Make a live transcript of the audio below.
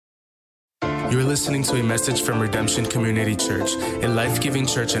You're listening to a message from Redemption Community Church, a life-giving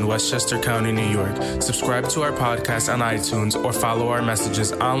church in Westchester County, New York. Subscribe to our podcast on iTunes or follow our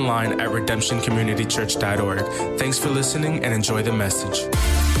messages online at redemptioncommunitychurch.org. Thanks for listening and enjoy the message.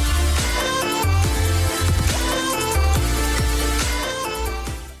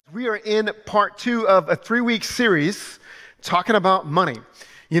 We are in part 2 of a 3-week series talking about money.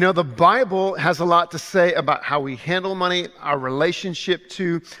 You know, the Bible has a lot to say about how we handle money, our relationship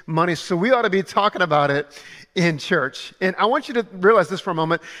to money, so we ought to be talking about it in church. And I want you to realize this for a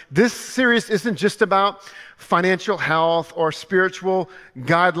moment. This series isn't just about financial health or spiritual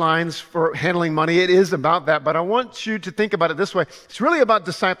guidelines for handling money. It is about that, but I want you to think about it this way. It's really about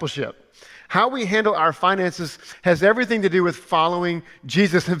discipleship. How we handle our finances has everything to do with following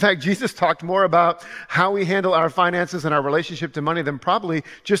Jesus. In fact, Jesus talked more about how we handle our finances and our relationship to money than probably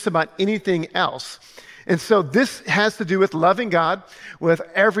just about anything else. And so this has to do with loving God with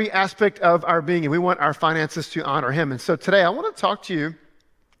every aspect of our being, and we want our finances to honor Him. And so today I want to talk to you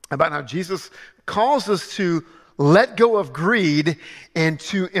about how Jesus calls us to let go of greed and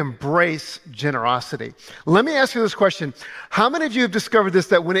to embrace generosity. Let me ask you this question. How many of you have discovered this,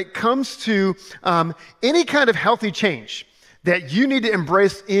 that when it comes to any kind of healthy change that you need to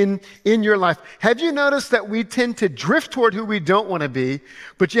embrace in your life, have you noticed that we tend to drift toward who we don't want to be,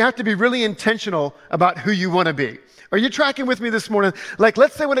 but you have to be really intentional about who you want to be? Are you tracking with me this morning? Like,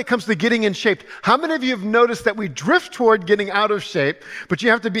 let's say when it comes to getting in shape, how many of you have noticed that we drift toward getting out of shape, but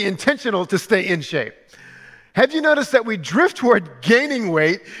you have to be intentional to stay in shape? Have you noticed that we drift toward gaining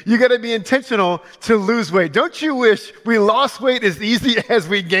weight? You got to be intentional to lose weight. Don't you wish we lost weight as easy as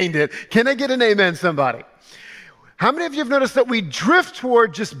we gained it? Can I get an amen, somebody? How many of you have noticed that we drift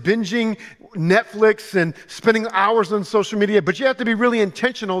toward just binging Netflix and spending hours on social media, but you have to be really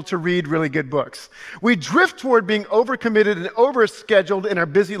intentional to read really good books? We drift toward being overcommitted and overscheduled in our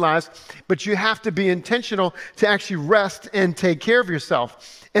busy lives, but you have to be intentional to actually rest and take care of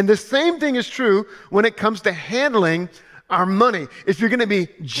yourself. And the same thing is true when it comes to handling our money. If you're going to be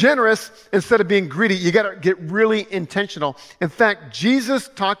generous instead of being greedy, you got to get really intentional. In fact, Jesus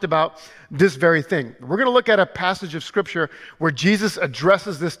talked about this very thing. We're going to look at a passage of scripture where Jesus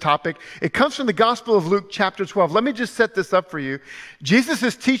addresses this topic. It comes from the Gospel of Luke, chapter 12. Let me just set this up for you. Jesus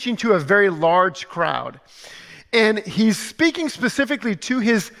is teaching to a very large crowd. And he's speaking specifically to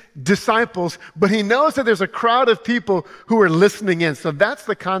his disciples, but he knows that there's a crowd of people who are listening in. So that's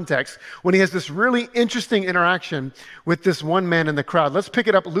the context when he has this really interesting interaction with this one man in the crowd. Let's pick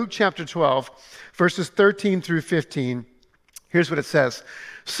it up, Luke chapter 12, verses 13 through 15. Here's what it says.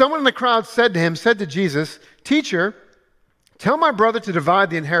 Someone in the crowd said to Jesus, "Teacher, tell my brother to divide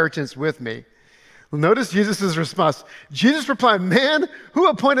the inheritance with me." Notice Jesus' response. Jesus replied, "Man, who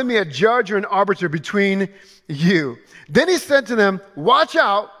appointed me a judge or an arbiter between you?" Then he said to them, "Watch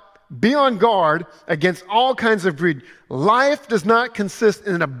out, be on guard against all kinds of greed. Life does not consist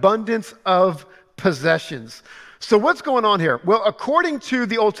in an abundance of possessions." So what's going on here? Well, according to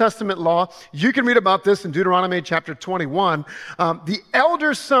the Old Testament law, you can read about this in Deuteronomy chapter 21, the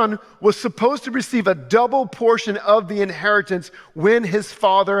elder son was supposed to receive a double portion of the inheritance when his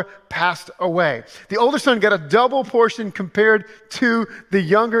father passed away. The older son got a double portion compared to the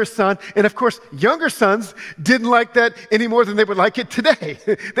younger son. And of course, younger sons didn't like that any more than they would like it today.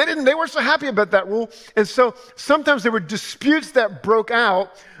 They weren't so happy about that rule. And so sometimes there were disputes that broke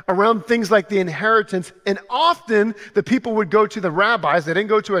out around things like the inheritance, and often the people would go to the rabbis. They didn't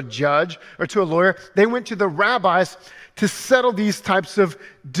go to a judge or to a lawyer. They went to the rabbis to settle these types of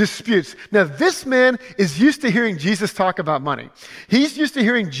disputes. Now, this man is used to hearing Jesus talk about money. He's used to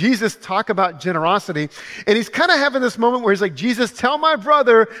hearing Jesus talk about generosity, and he's kind of having this moment where he's like, "Jesus, tell my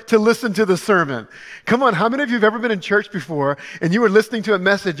brother to listen to the sermon." Come on, how many of you have ever been in church before and you were listening to a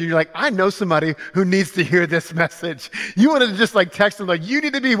message and you're like, "I know somebody who needs to hear this message." You wanted to just like text them like, "You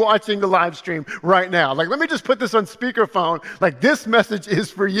need to be watching the live stream right now. Like, let me just put this on speakerphone. Like, this message is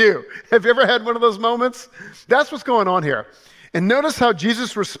for you." Have you ever had one of those moments? That's what's going on here. And notice how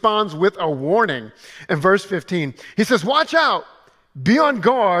Jesus responds with a warning in verse 15. He says, "Watch out, be on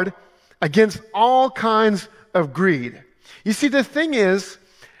guard against all kinds of greed." You see, the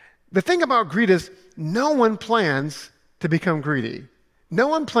thing about greed is no one plans to become greedy. No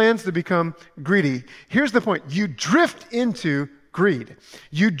one plans to become greedy. Here's the point. You drift into greed.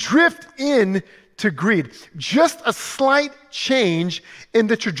 You drift into greed. Just a slight change in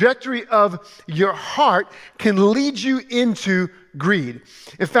the trajectory of your heart can lead you into greed.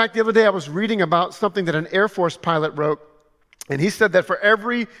 In fact, the other day I was reading about something that an Air Force pilot wrote, and he said that for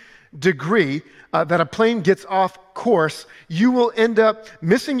every degree that a plane gets off course, you will end up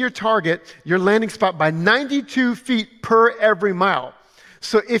missing your target, your landing spot, by 92 feet per every mile.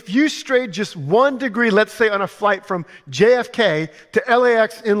 So if you strayed just 1 degree, let's say on a flight from JFK to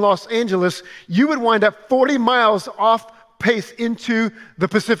LAX in Los Angeles, you would wind up 40 miles off pace into the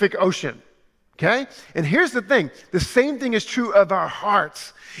Pacific Ocean. Okay? And here's the thing. The same thing is true of our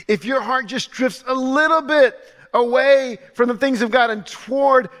hearts. If your heart just drifts a little bit away from the things of God and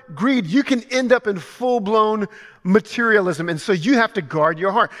toward greed, you can end up in full-blown materialism. And so you have to guard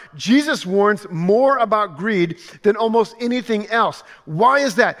your heart. Jesus warns more about greed than almost anything else. Why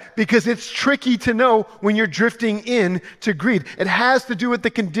is that? Because it's tricky to know when you're drifting in to greed. It has to do with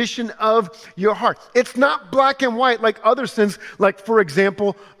the condition of your heart. It's not black and white like other sins, like, for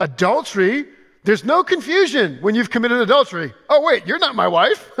example, adultery. There's no confusion when you've committed adultery. Oh, wait, you're not my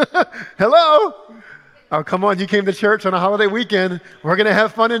wife. Hello? Oh, come on, you came to church on a holiday weekend. We're going to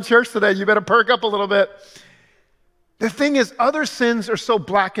have fun in church today. You better perk up a little bit. The thing is, other sins are so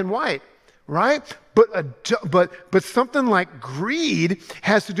black and white, right? But something like greed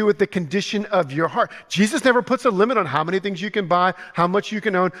has to do with the condition of your heart. Jesus never puts a limit on how many things you can buy, how much you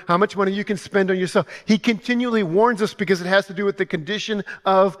can own, how much money you can spend on yourself. He continually warns us because it has to do with the condition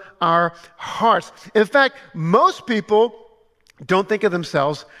of our hearts. In fact, most people don't think of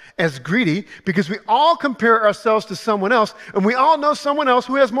themselves as greedy because we all compare ourselves to someone else, and we all know someone else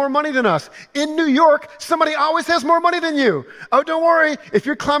who has more money than us. In New York, somebody always has more money than you. Oh, don't worry. If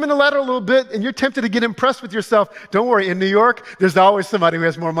you're climbing the ladder a little bit and you're tempted to get impressed with yourself, don't worry. In New York, there's always somebody who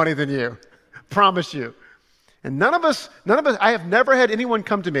has more money than you. Promise you. And none of us, I have never had anyone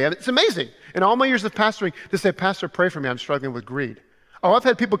come to me. It's amazing. In all my years of pastoring, to say, Pastor, pray for me. I'm struggling with greed. Oh, I've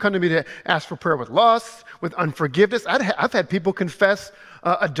had people come to me to ask for prayer with lust, with unforgiveness. I've had people confess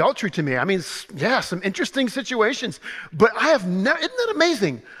adultery to me. I mean, yeah, some interesting situations. But isn't that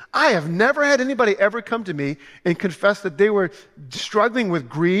amazing? I have never had anybody ever come to me and confess that they were struggling with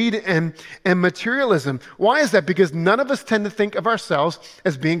greed and materialism. Why is that? Because none of us tend to think of ourselves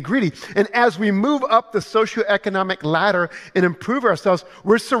as being greedy. And as we move up the socioeconomic ladder and improve ourselves,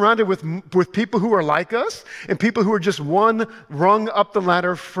 we're surrounded with people who are like us and people who are just one rung up the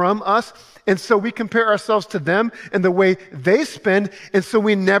ladder from us. And so we compare ourselves to them and the way they spend. And so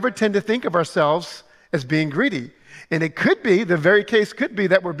we never tend to think of ourselves as being greedy. And it could be, the very case could be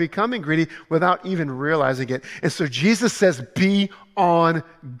that we're becoming greedy without even realizing it. And so Jesus says, be on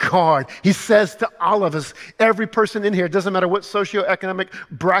guard. He says to all of us, every person in here, it doesn't matter what socioeconomic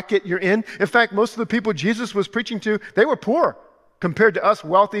bracket you're in. In fact, most of the people Jesus was preaching to, they were poor compared to us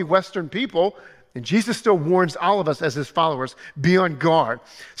wealthy Western people. And Jesus still warns all of us as his followers, be on guard.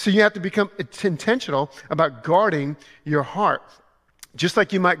 So you have to become intentional about guarding your heart. Just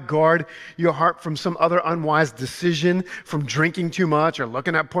like you might guard your heart from some other unwise decision, from drinking too much or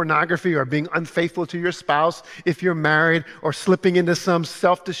looking at pornography or being unfaithful to your spouse if you're married or slipping into some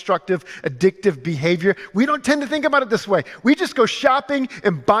self-destructive, addictive behavior. We don't tend to think about it this way. We just go shopping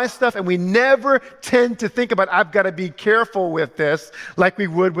and buy stuff, and we never tend to think about, I've got to be careful with this like we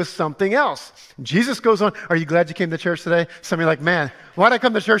would with something else. Jesus goes on, are you glad you came to church today? Some of you are like, man, why'd I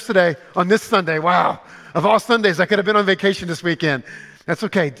come to church today on this Sunday? Wow. Of all Sundays, I could have been on vacation this weekend. That's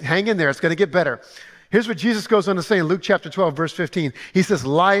okay. Hang in there. It's going to get better. Here's what Jesus goes on to say in Luke chapter 12, verse 15. He says,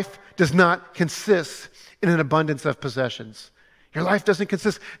 life does not consist in an abundance of possessions. Your life doesn't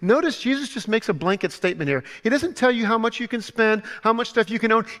consist. Notice Jesus just makes a blanket statement here. He doesn't tell you how much you can spend, how much stuff you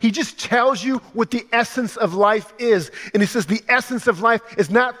can own. He just tells you what the essence of life is. And he says the essence of life is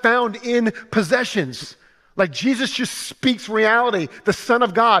not found in possessions. Like Jesus just speaks reality, the Son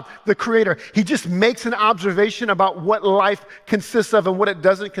of God, the Creator. He just makes an observation about what life consists of and what it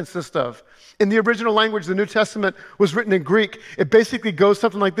doesn't consist of. In the original language, the New Testament was written in Greek. It basically goes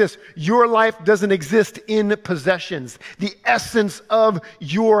something like this. Your life doesn't exist in possessions. The essence of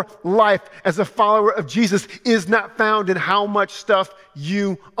your life as a follower of Jesus is not found in how much stuff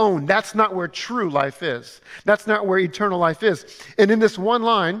you own. That's not where true life is. That's not where eternal life is. And in this one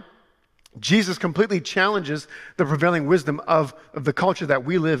line, Jesus completely challenges the prevailing wisdom of the culture that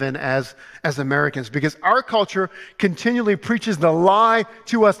we live in as Americans, because our culture continually preaches the lie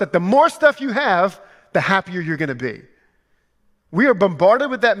to us that the more stuff you have, the happier you're going to be. We are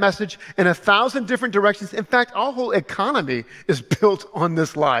bombarded with that message in 1,000 different directions. In fact, our whole economy is built on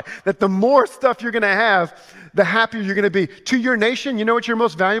this lie, that the more stuff you're going to have, the happier you're going to be. To your nation, you know what you're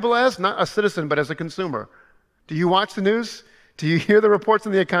most valuable as? Not a citizen, but as a consumer. Do you watch the news? Do you hear the reports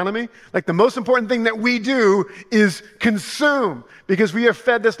on the economy? Like, the most important thing that we do is consume, because we are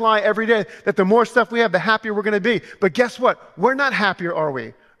fed this lie every day that the more stuff we have, the happier we're going to be. But guess what? We're not happier, are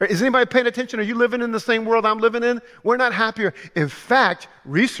we? Is anybody paying attention? Are you living in the same world I'm living in? We're not happier. In fact,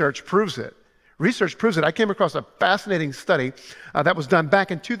 research proves it. research proves it. I came across a fascinating study that was done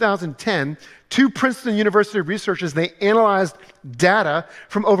back in 2010. Two Princeton University researchers, they analyzed data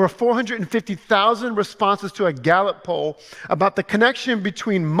from over 450,000 responses to a Gallup poll about the connection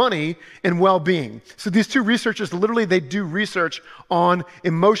between money and well-being. So these two researchers, literally, they do research on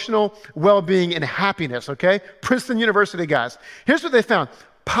emotional well-being and happiness, okay? Princeton University guys. Here's what they found.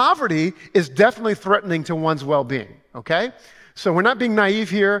 Poverty is definitely threatening to one's well-being, okay? So we're not being naive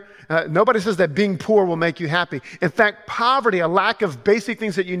here. Nobody says that being poor will make you happy. In fact, poverty, a lack of basic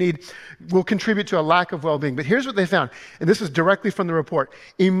things that you need, will contribute to a lack of well-being. But here's what they found, and this is directly from the report.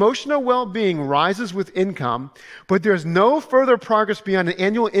 Emotional well-being rises with income, but there's no further progress beyond an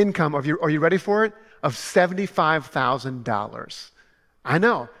annual income of, are you ready for it, of $75,000. I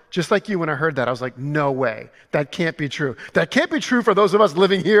know. Just like you, when I heard that, I was like, no way. That can't be true. That can't be true for those of us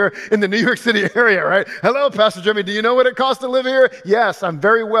living here in the New York City area, right? Hello, Pastor Jimmy. Do you know what it costs to live here? Yes, I'm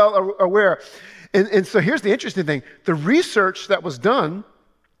very well aware. And so here's the interesting thing. The research that was done,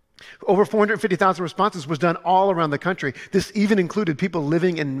 over 450,000 responses, was done all around the country. This even included people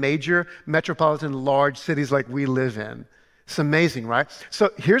living in major metropolitan large cities like we live in. It's amazing, right? So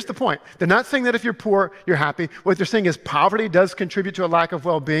here's the point. They're not saying that if you're poor, you're happy. What they're saying is poverty does contribute to a lack of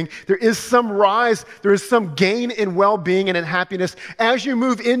well-being. There is some rise, there is some gain in well-being and in happiness as you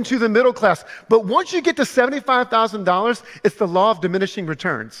move into the middle class. But once you get to $75,000, it's the law of diminishing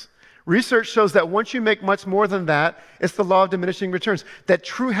returns. Research shows that once you make much more than that, it's the law of diminishing returns. That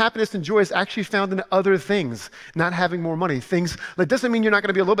true happiness and joy is actually found in other things, not having more money. Things that doesn't mean you're not going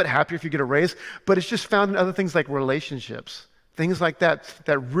to be a little bit happier if you get a raise, but it's just found in other things like relationships, things like that,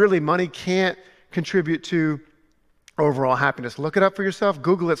 that really money can't contribute to overall happiness. Look it up for yourself.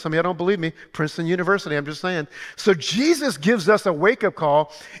 Google it. Some of you don't believe me. Princeton University, I'm just saying. So Jesus gives us a wake-up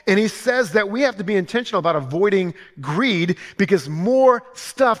call, and he says that we have to be intentional about avoiding greed because more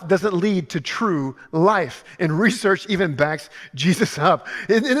stuff doesn't lead to true life. And research even backs Jesus up.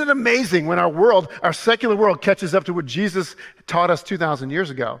 Isn't it amazing when our secular world catches up to what Jesus taught us 2,000 years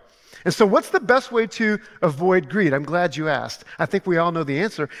ago? And so what's the best way to avoid greed? I'm glad you asked. I think we all know the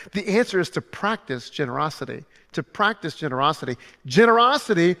answer. The answer is to practice generosity. To practice generosity.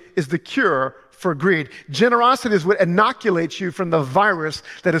 Generosity is the cure for greed. Generosity is what inoculates you from the virus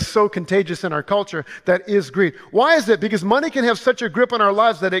that is so contagious in our culture, that is greed. Why is it? Because money can have such a grip on our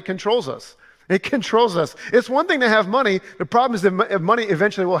lives that it controls us. It controls us. It's one thing to have money. The problem is that money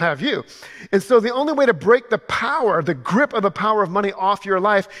eventually will have you. And so the only way to break the power, the grip of the power of money off your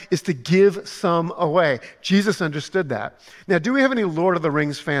life is to give some away. Jesus understood that. Now, do we have any Lord of the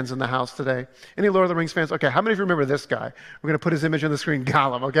Rings fans in the house today? Any Lord of the Rings fans? Okay, how many of you remember this guy? We're going to put his image on the screen,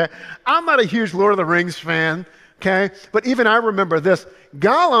 Gollum, okay? I'm not a huge Lord of the Rings fan. Okay? But even I remember this.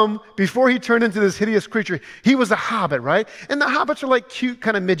 Gollum, before he turned into this hideous creature, he was a hobbit, right? And the hobbits are like cute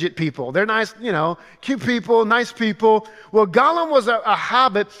kind of midget people. They're nice, cute people, nice people. Well, Gollum was a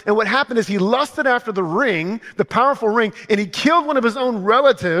hobbit, and what happened is he lusted after the ring, the powerful ring, and he killed one of his own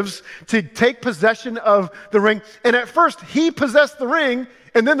relatives to take possession of the ring. And at first, he possessed the ring,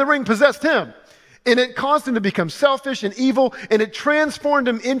 and then the ring possessed him. And it caused him to become selfish and evil, and it transformed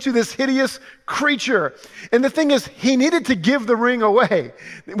him into this hideous creature. And the thing is, he needed to give the ring away.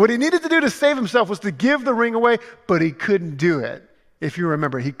 What he needed to do to save himself was to give the ring away, but he couldn't do it. If you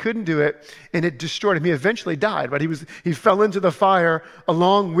remember, he couldn't do it, and it destroyed him. He eventually died, right? He fell into the fire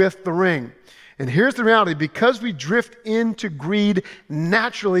along with the ring. And here's the reality. Because we drift into greed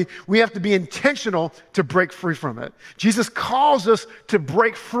naturally, we have to be intentional to break free from it. Jesus calls us to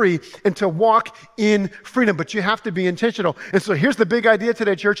break free and to walk in freedom, but you have to be intentional. And so here's the big idea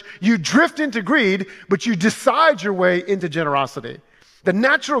today, church. You drift into greed, but you decide your way into generosity. The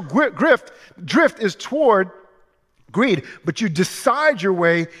natural drift is toward greed, but you decide your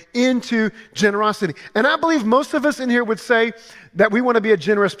way into generosity. And I believe most of us in here would say that we want to be a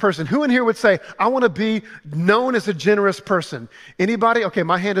generous person. Who in here would say, I want to be known as a generous person? Anybody? Okay,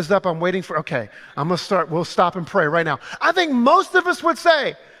 my hand is up. I'm waiting for, okay, I'm going to start. We'll stop and pray right now. I think most of us would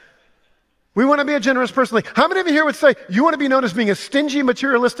say, we want to be a generous person. Like, how many of you here would say, you want to be known as being a stingy,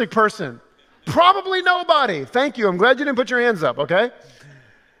 materialistic person? Probably nobody. Thank you. I'm glad you didn't put your hands up, okay?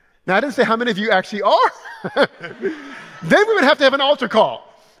 Now, I didn't say how many of you actually are. Then we would have to have an altar call,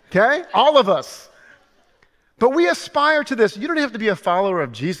 okay? All of us. But we aspire to this. You don't have to be a follower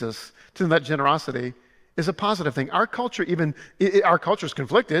of Jesus to know that generosity is a positive thing. Our culture is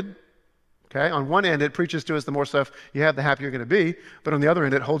conflicted, okay? On one end, it preaches to us the more stuff you have, the happier you're going to be. But on the other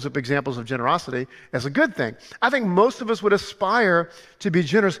end, it holds up examples of generosity as a good thing. I think most of us would aspire to be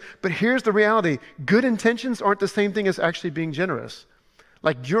generous. But here's the reality. Good intentions aren't the same thing as actually being generous.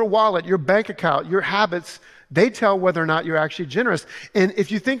 Like your wallet, your bank account, your habits, they tell whether or not you're actually generous. And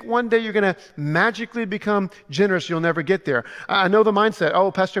if you think one day you're going to magically become generous, you'll never get there. I know the mindset, oh,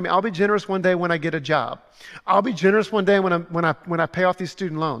 Pastor Jamie, I'll be generous one day when I get a job. I'll be generous one day when I pay off these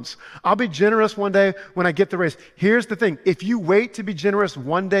student loans. I'll be generous one day when I get the raise. Here's the thing. If you wait to be generous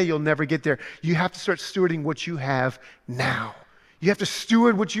one day, you'll never get there. You have to start stewarding what you have now. You have to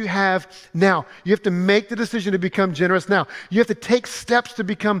steward what you have now. You have to make the decision to become generous now. You have to take steps to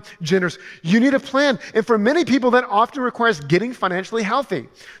become generous. You need a plan. And for many people, that often requires getting financially healthy.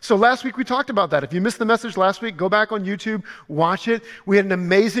 So last week we talked about that. If you missed the message last week, go back on YouTube, watch it. We had an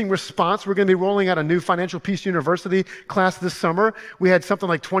amazing response. We're going to be rolling out a new Financial Peace University class this summer. We had something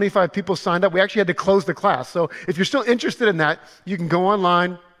like 25 people signed up. We actually had to close the class. So if you're still interested in that, you can go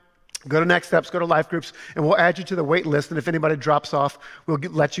online, go to Next Steps, go to Life Groups, and we'll add you to the wait list. And if anybody drops off, we'll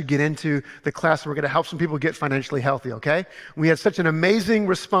let you get into the class. We're going to help some people get financially healthy, okay? We had such an amazing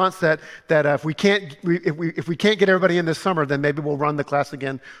response that if we can't get everybody in this summer, then maybe we'll run the class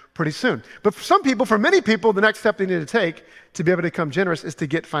again pretty soon. But for some people, for many people, the next step they need to take to be able to become generous is to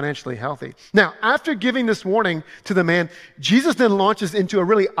get financially healthy. Now, after giving this warning to the man, Jesus then launches into a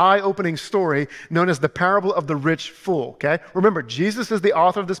really eye-opening story known as the parable of the rich fool, okay? Remember, Jesus is the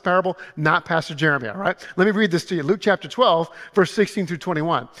author of this parable, not Pastor Jeremy, all right? Let me read this to you. Luke chapter 12, verse 16 through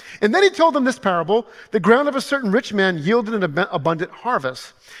 21. And then he told them this parable: the ground of a certain rich man yielded an abundant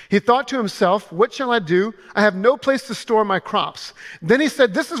harvest. He thought to himself, what shall I do? I have no place to store my crops. Then he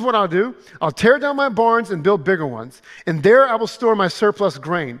said, this is what I'll do. I'll tear down my barns and build bigger ones. And there I will store my surplus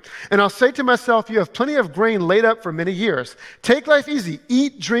grain. And I'll say to myself, you have plenty of grain laid up for many years. Take life easy,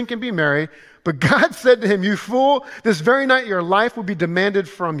 eat, drink, and be merry. But God said to him, you fool, this very night your life will be demanded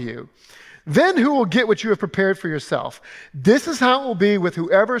from you. Then who will get what you have prepared for yourself? This is how it will be with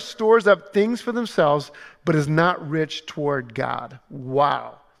whoever stores up things for themselves, but is not rich toward God.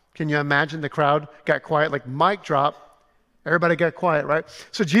 Wow. Can you imagine? The crowd got quiet, like mic drop. Everybody got quiet, right?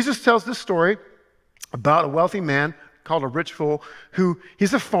 So Jesus tells this story about a wealthy man called a rich fool who,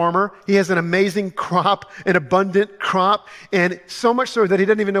 he's a farmer. He has an amazing crop, an abundant crop, and so much so that he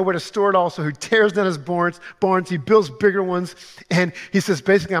doesn't even know where to store it all. So he tears down his barns, he builds bigger ones, and he says,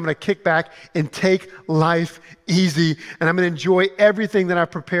 basically, I'm going to kick back and take life easy, and I'm going to enjoy everything that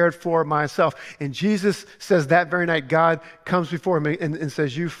I've prepared for myself. And Jesus says that very night, God comes before him and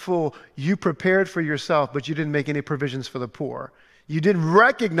says, you fool, you prepared for yourself, but you didn't make any provisions for the poor. You didn't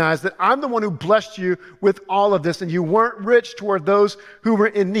recognize that I'm the one who blessed you with all of this, and you weren't rich toward those who were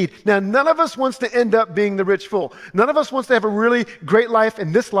in need. Now, none of us wants to end up being the rich fool. None of us wants to have a really great life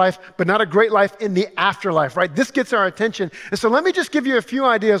in this life, but not a great life in the afterlife, right? This gets our attention. And so let me just give you a few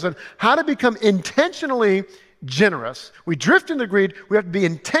ideas on how to become intentionally generous. We drift into greed. We have to be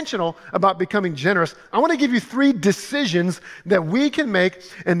intentional about becoming generous. I want to give you 3 decisions that we can make,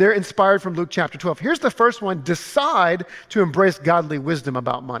 and they're inspired from Luke chapter 12. Here's the first one: decide to embrace godly wisdom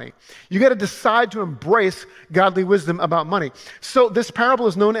about money. You got to decide to embrace godly wisdom about money. So this parable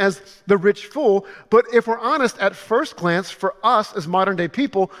is known as the rich fool, but if we're honest, at first glance, for us as modern day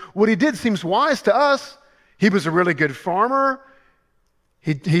people, what he did seems wise to us. He was a really good farmer.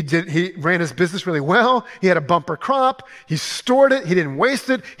 He ran his business really well. He had a bumper crop. He stored it. He didn't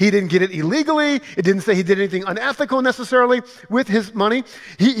waste it. He didn't get it illegally. It didn't say he did anything unethical necessarily with his money.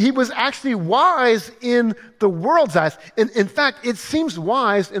 He was actually wise in the world's eyes. In fact, it seems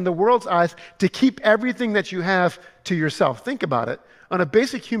wise in the world's eyes to keep everything that you have to yourself. Think about it. On a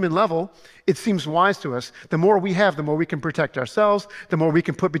basic human level, it seems wise to us. The more we have, the more we can protect ourselves, the more we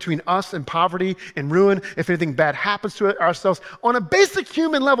can put between us and poverty and ruin if anything bad happens to ourselves. On a basic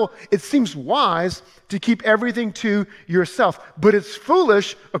human level, it seems wise to keep everything to yourself. But it's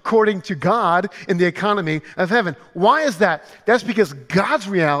foolish according to God in the economy of heaven. Why is that? That's because God's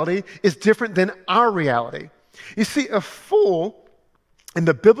reality is different than our reality. You see, a fool, in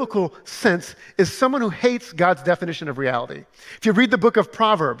the biblical sense, is someone who hates God's definition of reality. If you read the book of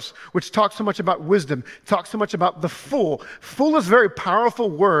Proverbs, which talks so much about wisdom, talks so much about the fool. Fool is a very powerful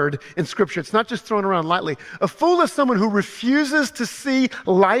word in Scripture. It's not just thrown around lightly. A fool is someone who refuses to see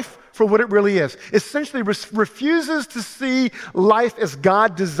life for what it really is. Essentially refuses to see life as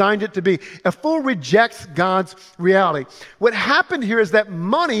God designed it to be. A fool rejects God's reality. What happened here is that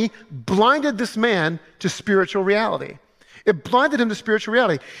money blinded this man to spiritual reality. It blinded him to spiritual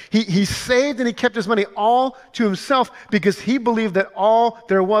reality. He saved and he kept his money all to himself because he believed that all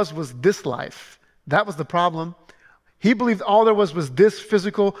there was this life. That was the problem. He believed all there was this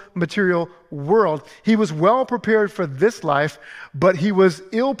physical, material world. He was well prepared for this life, but he was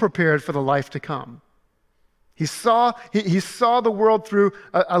ill prepared for the life to come. He saw the world through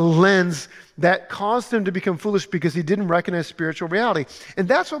a lens that caused him to become foolish because he didn't recognize spiritual reality. And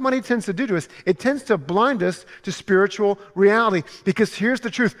that's what money tends to do to us. It tends to blind us to spiritual reality because here's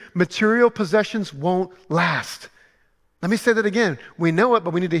the truth. Material possessions won't last. Let me say that again. We know it,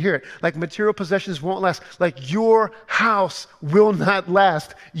 but we need to hear it. Like material possessions won't last. Like your house will not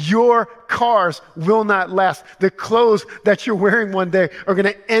last. Your cars will not last. The clothes that you're wearing one day are going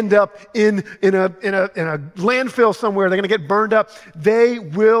to end up in a landfill somewhere. They're going to get burned up. They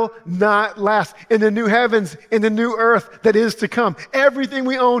will not last. In the new heavens, in the new earth that is to come, everything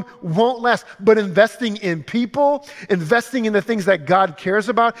we own won't last. But investing in people, investing in the things that God cares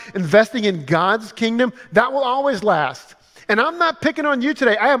about, investing in God's kingdom, that will always last. And I'm not picking on you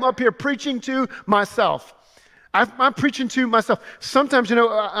today. I am up here preaching to myself. I'm preaching to myself. Sometimes,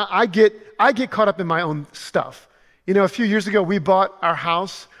 I get caught up in my own stuff. A few years ago, we bought our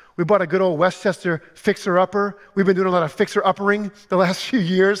house. We bought a good old Westchester fixer-upper. We've been doing a lot of fixer-uppering the last few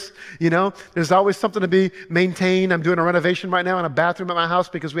years. There's always something to be maintained. I'm doing a renovation right now in a bathroom at my house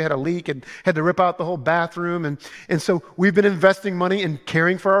because we had a leak and had to rip out the whole bathroom. And so we've been investing money in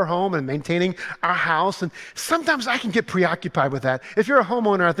caring for our home and maintaining our house. And sometimes I can get preoccupied with that. If you're a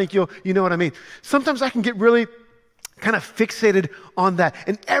homeowner, I think you know what I mean. Sometimes I can get really kind of fixated on that.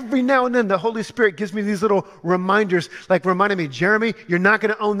 And every now and then, the Holy Spirit gives me these little reminders, like reminding me, Jeremy, you're not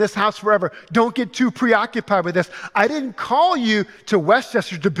going to own this house forever. Don't get too preoccupied with this. I didn't call you to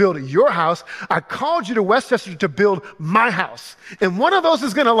Westchester to build your house. I called you to Westchester to build my house. And one of those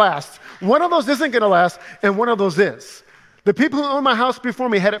is going to last. One of those isn't going to last, and one of those is. The people who owned my house before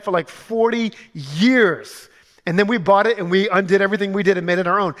me had it for like 40 years. And then we bought it, and we undid everything we did and made it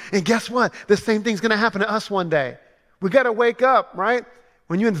our own. And guess what? The same thing's going to happen to us one day. We got to wake up, right?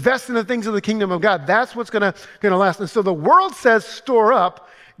 When you invest in the things of the kingdom of God, that's what's going to last. And so the world says store up.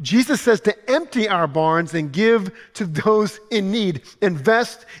 Jesus says to empty our barns and give to those in need.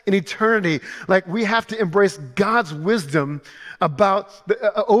 Invest in eternity. Like we have to embrace God's wisdom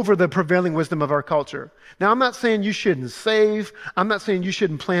over the prevailing wisdom of our culture. Now, I'm not saying you shouldn't save. I'm not saying you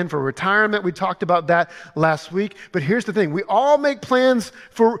shouldn't plan for retirement. We talked about that last week. But here's the thing. We all make plans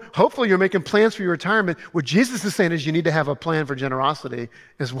hopefully you're making plans for your retirement. What Jesus is saying is you need to have a plan for generosity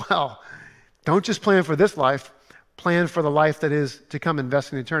as well. Don't just plan for this life. Plan for the life that is to come,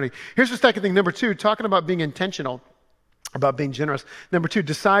 invest in eternity. Here's the second thing. Number 2, talking about being intentional, about being generous. Number 2,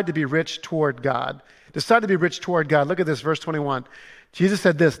 decide to be rich toward God. Decide to be rich toward God. Look at this, verse 21. Jesus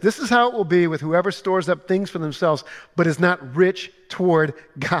said this is how it will be with whoever stores up things for themselves, but is not rich toward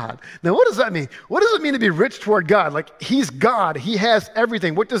God. Now, what does that mean? What does it mean to be rich toward God? Like, he's God. He has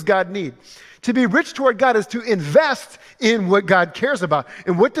everything. What does God need? To be rich toward God is to invest in what God cares about.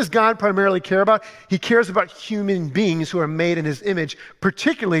 And what does God primarily care about? He cares about human beings who are made in his image,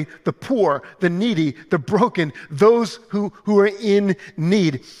 particularly the poor, the needy, the broken, those who are in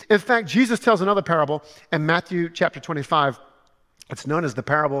need. In fact, Jesus tells another parable in Matthew chapter 25. It's known as the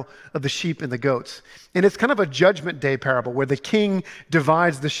parable of the sheep and the goats. And it's kind of a judgment day parable where the king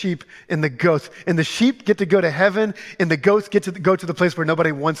divides the sheep and the goats. And the sheep get to go to heaven and the goats get to go to the place where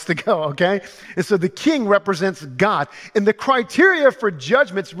nobody wants to go, okay? And so the king represents God. And the criteria for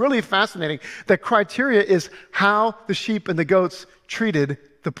judgment's really fascinating. The criteria is how the sheep and the goats treated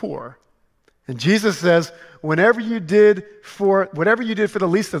the poor. And Jesus says, whatever you did for the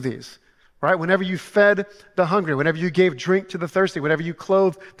least of these, right? Whenever you fed the hungry, whenever you gave drink to the thirsty, whenever you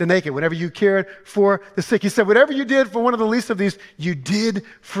clothed the naked, whenever you cared for the sick. He said, whatever you did for one of the least of these, you did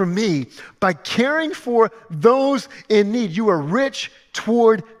for me. By caring for those in need, you are rich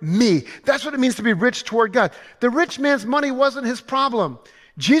toward me. That's what it means to be rich toward God. The rich man's money wasn't his problem.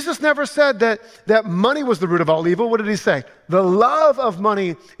 Jesus never said that money was the root of all evil. What did he say? The love of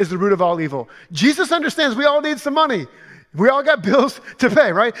money is the root of all evil. Jesus understands we all need some money. We all got bills to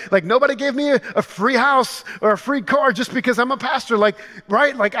pay, right? Like nobody gave me a free house or a free car just because I'm a pastor,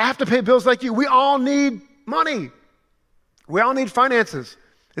 right? Like I have to pay bills like you. We all need money. We all need finances.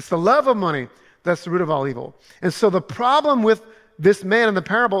 It's the love of money that's the root of all evil. And so the problem with this man in the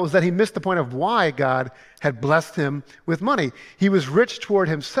parable is that he missed the point of why God had blessed him with money. He was rich toward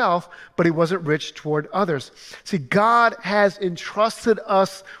himself, but he wasn't rich toward others. See, God has entrusted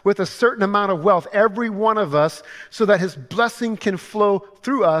us with a certain amount of wealth, every one of us, so that his blessing can flow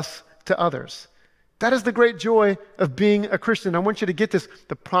through us to others. That is the great joy of being a Christian. I want you to get this.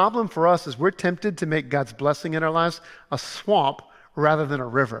 The problem for us is we're tempted to make God's blessing in our lives a swamp rather than a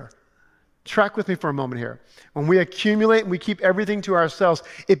river. Track with me for a moment here. When we accumulate and we keep everything to ourselves,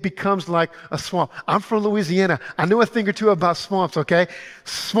 it becomes like a swamp. I'm from Louisiana. I know a thing or two about swamps, okay?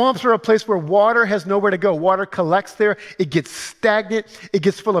 Swamps are a place where water has nowhere to go. Water collects there. It gets stagnant. It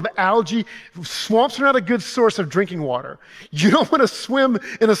gets full of algae. Swamps are not a good source of drinking water. You don't want to swim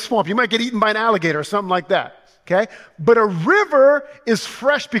in a swamp. You might get eaten by an alligator or something like that. Okay? But a river is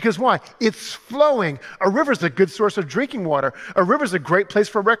fresh because why? It's flowing. A river is a good source of drinking water. A river is a great place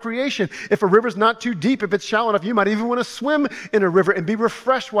for recreation. If a river's not too deep, if it's shallow enough, you might even want to swim in a river and be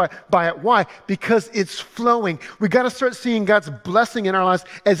refreshed by it. Why? Because it's flowing. We got to start seeing God's blessing in our lives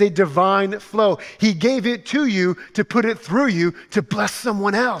as a divine flow. He gave it to you to put it through you to bless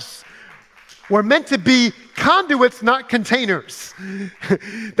someone else. We're meant to be conduits, not containers.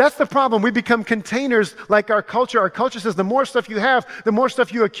 That's the problem. We become containers like our culture. Our culture says the more stuff you have, the more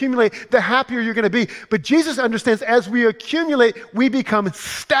stuff you accumulate, the happier you're going to be. But Jesus understands as we accumulate, we become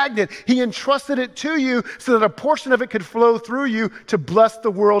stagnant. He entrusted it to you so that a portion of it could flow through you to bless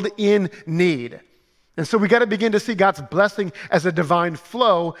the world in need. And so we got to begin to see God's blessing as a divine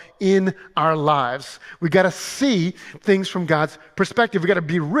flow in our lives. We got to see things from God's perspective. We got to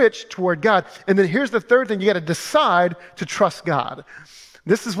be rich toward God. And then here's the third thing. You got to decide to trust God.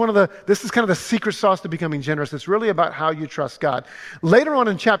 This is kind of the secret sauce to becoming generous. It's really about how you trust God. Later on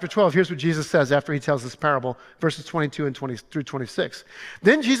in chapter 12, here's what Jesus says after he tells this parable, verses 22 and 20 through 26.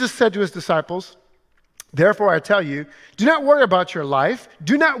 Then Jesus said to his disciples, "Therefore, I tell you, do not worry about your life.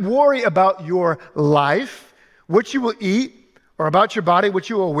 Do not worry about your life, what you will eat, or about your body, what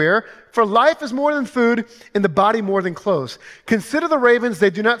you will wear. For life is more than food, and the body more than clothes. Consider the ravens. They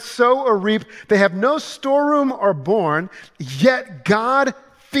do not sow or reap. They have no storeroom or barn, yet God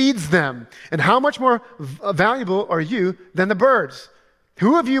feeds them. And how much more valuable are you than the birds?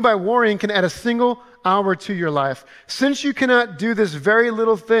 Who of you by worrying can add a single hour to your life? Since you cannot do this very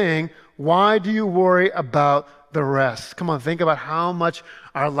little thing, why do you worry about the rest?" Come on, think about how much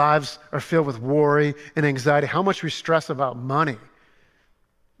our lives are filled with worry and anxiety, how much we stress about money.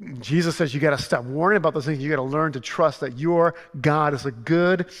 Jesus says you got to stop worrying about those things. You got to learn to trust that your God is a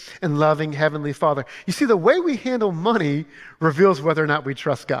good and loving Heavenly Father. You see, the way we handle money reveals whether or not we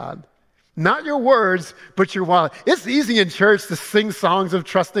trust God. Not your words, but your wallet. It's easy in church to sing songs of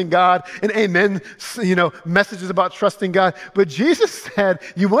trusting God and amen, messages about trusting God. But Jesus said,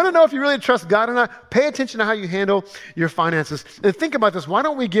 you want to know if you really trust God or not? Pay attention to how you handle your finances. And think about this. Why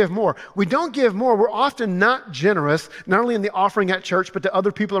don't we give more? We don't give more. We're often not generous, not only in the offering at church, but to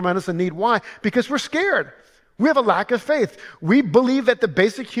other people around us in need. Why? Because we're scared. We have a lack of faith. We believe at the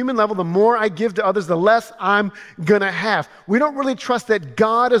basic human level, the more I give to others, the less I'm going to have. We don't really trust that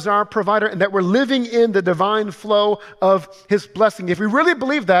God is our provider and that we're living in the divine flow of his blessing. If we really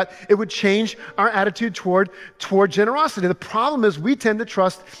believe that, it would change our attitude toward generosity. The problem is we tend to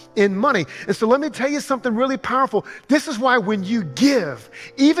trust in money. And so let me tell you something really powerful. This is why when you give,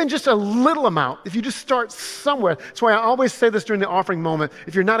 even just a little amount, if you just start somewhere, that's why I always say this during the offering moment.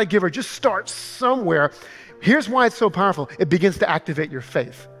 If you're not a giver, just start somewhere. Here's why it's so powerful. It begins to activate your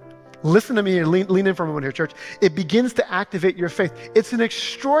faith. Listen to me and lean in for a moment here, church. It begins to activate your faith. It's an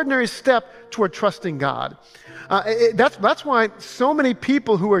extraordinary step toward trusting God. That's why so many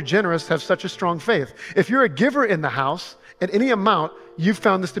people who are generous have such a strong faith. If you're a giver in the house, at any amount, you've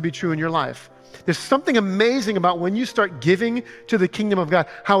found this to be true in your life. There's something amazing about when you start giving to the kingdom of God,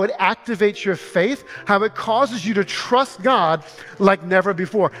 how it activates your faith, how it causes you to trust God like never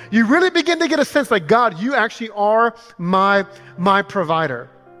before. You really begin to get a sense like, God, you actually are my provider.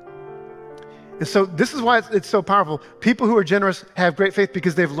 And so this is why it's so powerful. People who are generous have great faith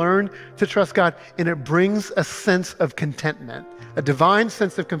because they've learned to trust God, and it brings a sense of contentment, a divine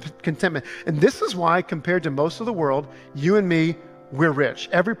sense of contentment. And this is why, compared to most of the world, you and me, we're rich.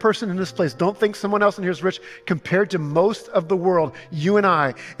 Every person in this place, don't think someone else in here is rich. Compared to most of the world, you and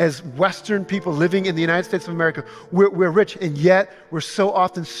I, as Western people living in the United States of America, we're rich, and yet we're so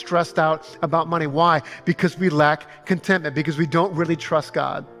often stressed out about money. Why? Because we lack contentment, because we don't really trust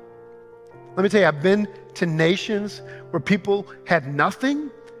God. Let me tell you, I've been to nations where people had nothing,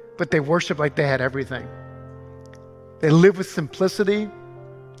 but they worship like they had everything. They live with simplicity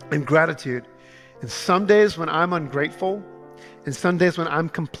and gratitude. And some days when I'm ungrateful, and some days when I'm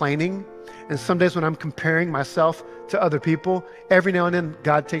complaining, and some days when I'm comparing myself to other people, every now and then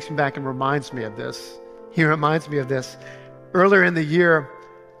God takes me back and reminds me of this. He reminds me of this. Earlier in the year,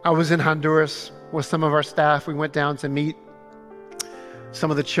 I was in Honduras with some of our staff. We went down to meet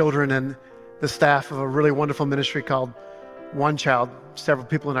some of the children and the staff of a really wonderful ministry called One Child. Several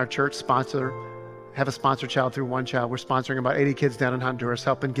people in our church have a sponsored child through One Child. We're sponsoring about 80 kids down in Honduras,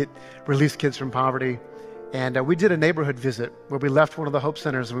 helping release kids from poverty And we did a neighborhood visit where we left one of the Hope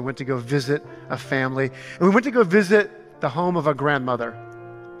Centers and we went to go visit a family. And we went to go visit the home of a grandmother,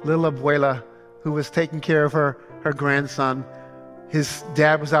 little abuela, who was taking care of her grandson. His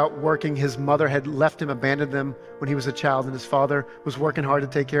dad was out working. His mother had left him, abandoned him when he was a child, and his father was working hard to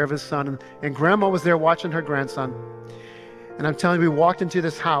take care of his son. And grandma was there watching her grandson. And I'm telling you, we walked into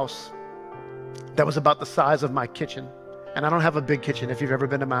this house that was about the size of my kitchen. And I don't have a big kitchen if you've ever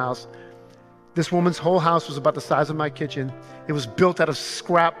been to my house. This woman's whole house was about the size of my kitchen. It was built out of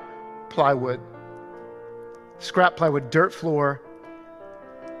scrap plywood. Scrap plywood, dirt floor.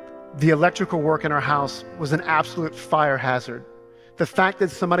 The electrical work in our house was an absolute fire hazard. The fact that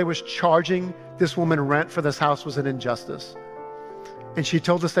somebody was charging this woman rent for this house was an injustice. And she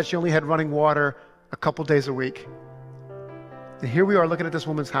told us that she only had running water a couple days a week. And here we are looking at this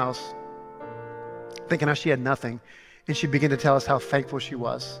woman's house, thinking how she had nothing. And she began to tell us how thankful she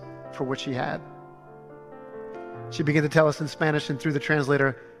was for what she had. She began to tell us in Spanish and through the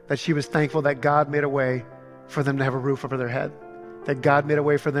translator that she was thankful that God made a way for them to have a roof over their head, that God made a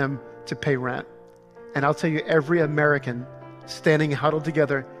way for them to pay rent. And I'll tell you, every American standing huddled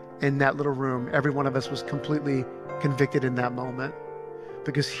together in that little room, every one of us was completely convicted in that moment.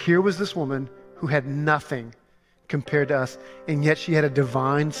 Because here was this woman who had nothing compared to us, and yet she had a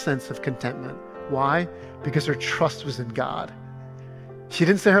divine sense of contentment. Why? Because her trust was in God. She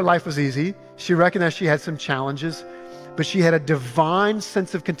didn't say her life was easy. She recognized she had some challenges, but she had a divine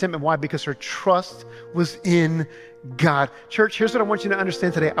sense of contentment. Why? Because her trust was in God. Church, here's what I want you to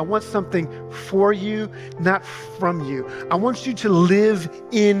understand today. I want something for you, not from you. I want you to live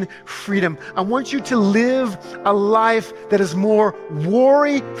in freedom. I want you to live a life that is more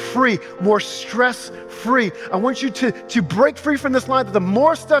worry-free, more stress-free. I want you to break free from this line that the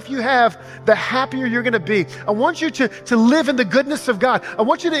more stuff you have, the happier you're going to be. I want you to live in the goodness of God. I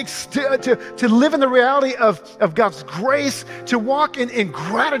want you to live in the reality of God's grace, to walk in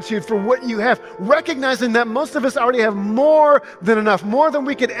gratitude for what you have, recognizing that most of us already have more than enough, more than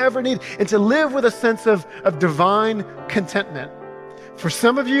we could ever need, and to live with a sense of divine contentment. For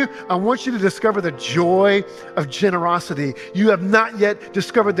some of you, I want you to discover the joy of generosity. You have not yet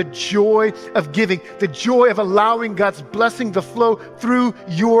discovered the joy of giving, the joy of allowing God's blessing to flow through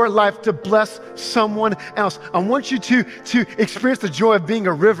your life to bless someone else. I want you to experience the joy of being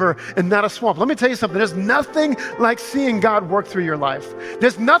a river and not a swamp. Let me tell you something. There's nothing like seeing God work through your life.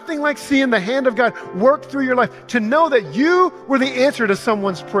 There's nothing like seeing the hand of God work through your life, to know that you were the answer to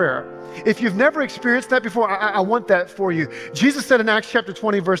someone's prayer. If you've never experienced that before, I want that for you. Jesus said in Acts chapter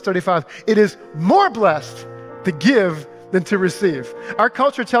 20, verse 35, it is more blessed to give than to receive. Our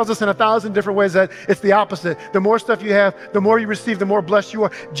culture tells us in 1,000 different ways that it's the opposite. The more stuff you have, the more you receive, the more blessed you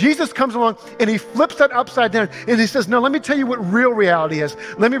are. Jesus comes along and he flips that upside down and he says, no, let me tell you what real reality is.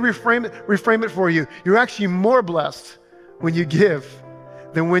 Let me reframe it for you. You're actually more blessed when you give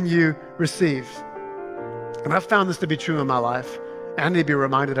than when you receive. And I've found this to be true in my life. I need to be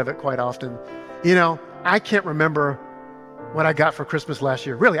reminded of it quite often. You know, I can't remember what I got for Christmas last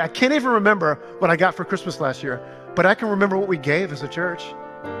year. Really, I can't even remember what I got for Christmas last year, but I can remember what we gave as a church.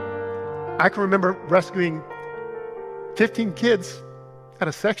 I can remember rescuing 15 kids out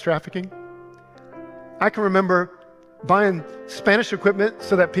of sex trafficking. I can remember buying Spanish equipment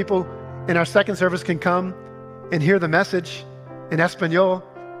so that people in our second service can come and hear the message in Espanol.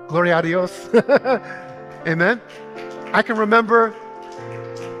 Gloria a Dios. Amen. I can remember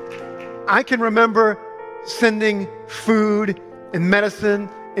sending food and medicine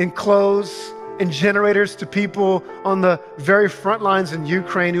and clothes and generators to people on the very front lines in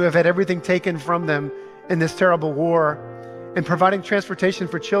Ukraine who have had everything taken from them in this terrible war, and providing transportation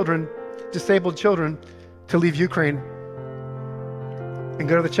for children, disabled children, to leave Ukraine and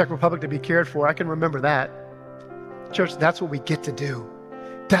go to the Czech Republic to be cared for. I can remember that. Church, that's what we get to do.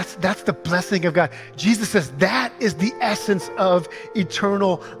 That's the blessing of God. Jesus says that is the essence of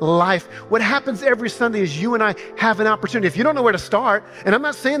eternal life. What happens every Sunday is you and I have an opportunity. If you don't know where to start, and I'm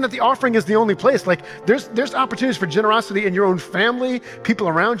not saying that the offering is the only place, like there's opportunities for generosity in your own family, people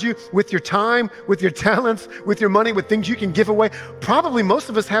around you, with your time, with your talents, with your money, with things you can give away. Probably most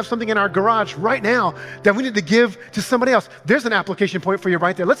of us have something in our garage right now that we need to give to somebody else. There's an application point for you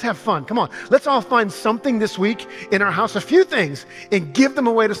right there. Let's have fun. Come on. Let's all find something this week in our house, a few things, and give them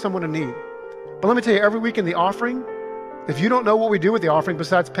away to someone in need. But let me tell you, every week in the offering, if you don't know what we do with the offering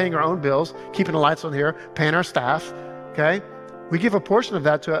besides paying our own bills, keeping the lights on here, paying our staff, okay, we give a portion of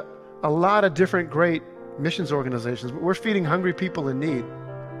that to a lot of different great missions organizations. We're feeding hungry people in need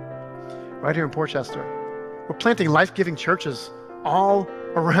right here in Port Chester. We're planting life-giving churches all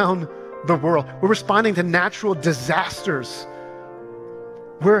around the world. We're responding to natural disasters.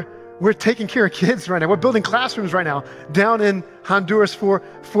 We're we're taking care of kids right now. We're building classrooms right now down in Honduras for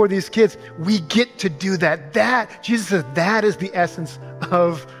these kids. We get to do that. Jesus says that is the essence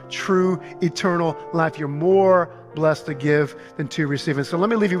of true eternal life. You're more blessed to give than to receive. And so let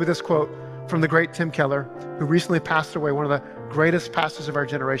me leave you with this quote from the great Tim Keller, who recently passed away, one of the greatest pastors of our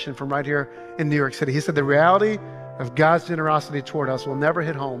generation from right here in New York City. He said, the reality of God's generosity toward us will never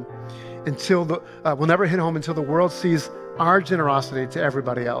hit home until the world sees our generosity to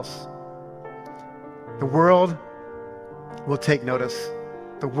everybody else. The world will take notice.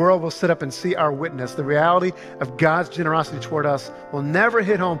 The world will sit up and see our witness. The reality of God's generosity toward us will never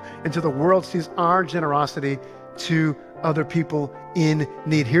hit home until the world sees our generosity to other people in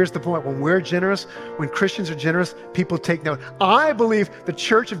need. Here's the point. When we're generous, when Christians are generous, people take note. I believe the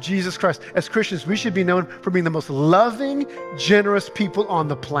Church of Jesus Christ, as Christians, we should be known for being the most loving, generous people on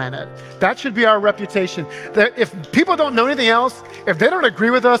the planet. That should be our reputation. That if people don't know anything else, if they don't agree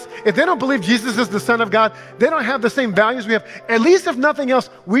with us, if they don't believe Jesus is the Son of God, they don't have the same values we have, at least if nothing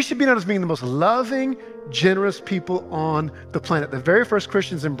else, we should be known as being the most loving, generous people on the planet. The very first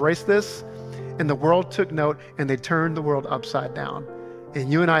Christians embraced this, and the world took note, and they turned the world upside down.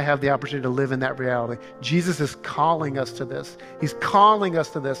 And you and I have the opportunity to live in that reality. Jesus is calling us to this. He's calling us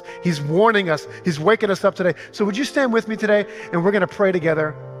to this. He's warning us. He's waking us up today. So would you stand with me today? And we're going to pray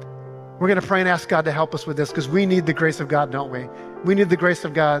together. We're going to pray and ask God to help us with this, because we need the grace of God, don't we? We need the grace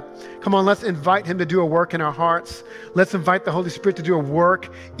of God. Come on, let's invite him to do a work in our hearts. Let's invite the Holy Spirit to do a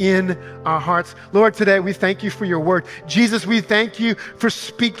work in our hearts. Lord, today we thank you for your word. Jesus, we thank you for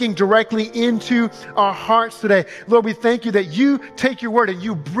speaking directly into our hearts today. Lord, we thank you that you take your word and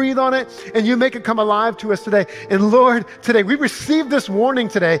you breathe on it and you make it come alive to us today. And Lord, today we receive this warning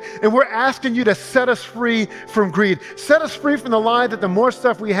today, and we're asking you to set us free from greed. Set us free from the lie that the more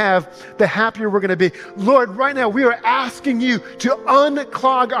stuff we have, the happier we're going to be. Lord, right now we are asking you to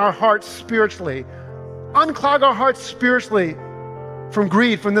unclog our hearts spiritually. Unclog our hearts spiritually from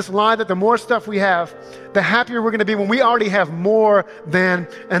greed, from this lie that the more stuff we have, the happier we're going to be when we already have more than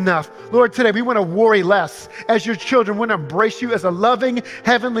enough. Lord, today we want to worry less. As your children, we want to embrace you as a loving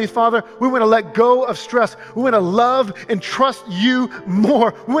Heavenly Father. We want to let go of stress. We want to love and trust you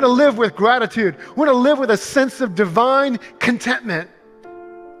more. We want to live with gratitude. We want to live with a sense of divine contentment.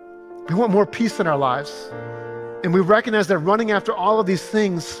 We want more peace in our lives. And we recognize that running after all of these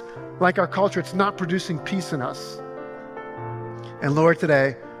things, like our culture, it's not producing peace in us. And Lord,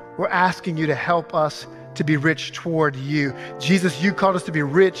 today, we're asking you to help us to be rich toward you. Jesus, you called us to be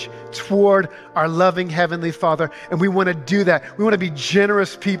rich toward our loving Heavenly Father, and we want to do that. We want to be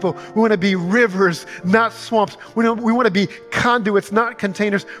generous people. We want to be rivers, not swamps. We want to be conduits, not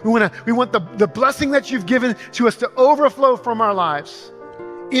containers. We want the blessing that you've given to us to overflow from our lives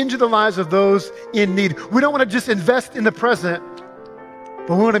into the lives of those in need. We don't want to just invest in the present,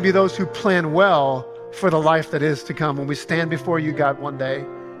 but we want to be those who plan well for the life that is to come. When we stand before you, God, one day,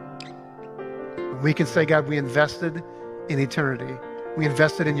 we can say, God, we invested in eternity. We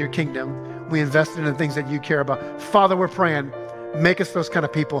invested in your kingdom. We invested in the things that you care about. Father, we're praying, make us those kind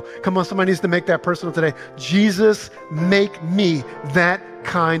of people. Come on, somebody needs to make that personal today. Jesus, make me that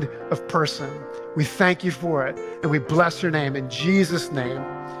kind of person. We thank you for it, and we bless your name in Jesus' name.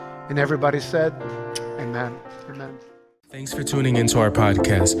 And everybody said, amen. Amen. Thanks for tuning into our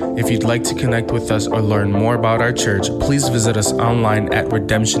podcast. If you'd like to connect with us or learn more about our church, please visit us online at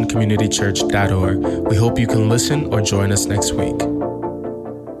redemptioncommunitychurch.org. We hope you can listen or join us next week.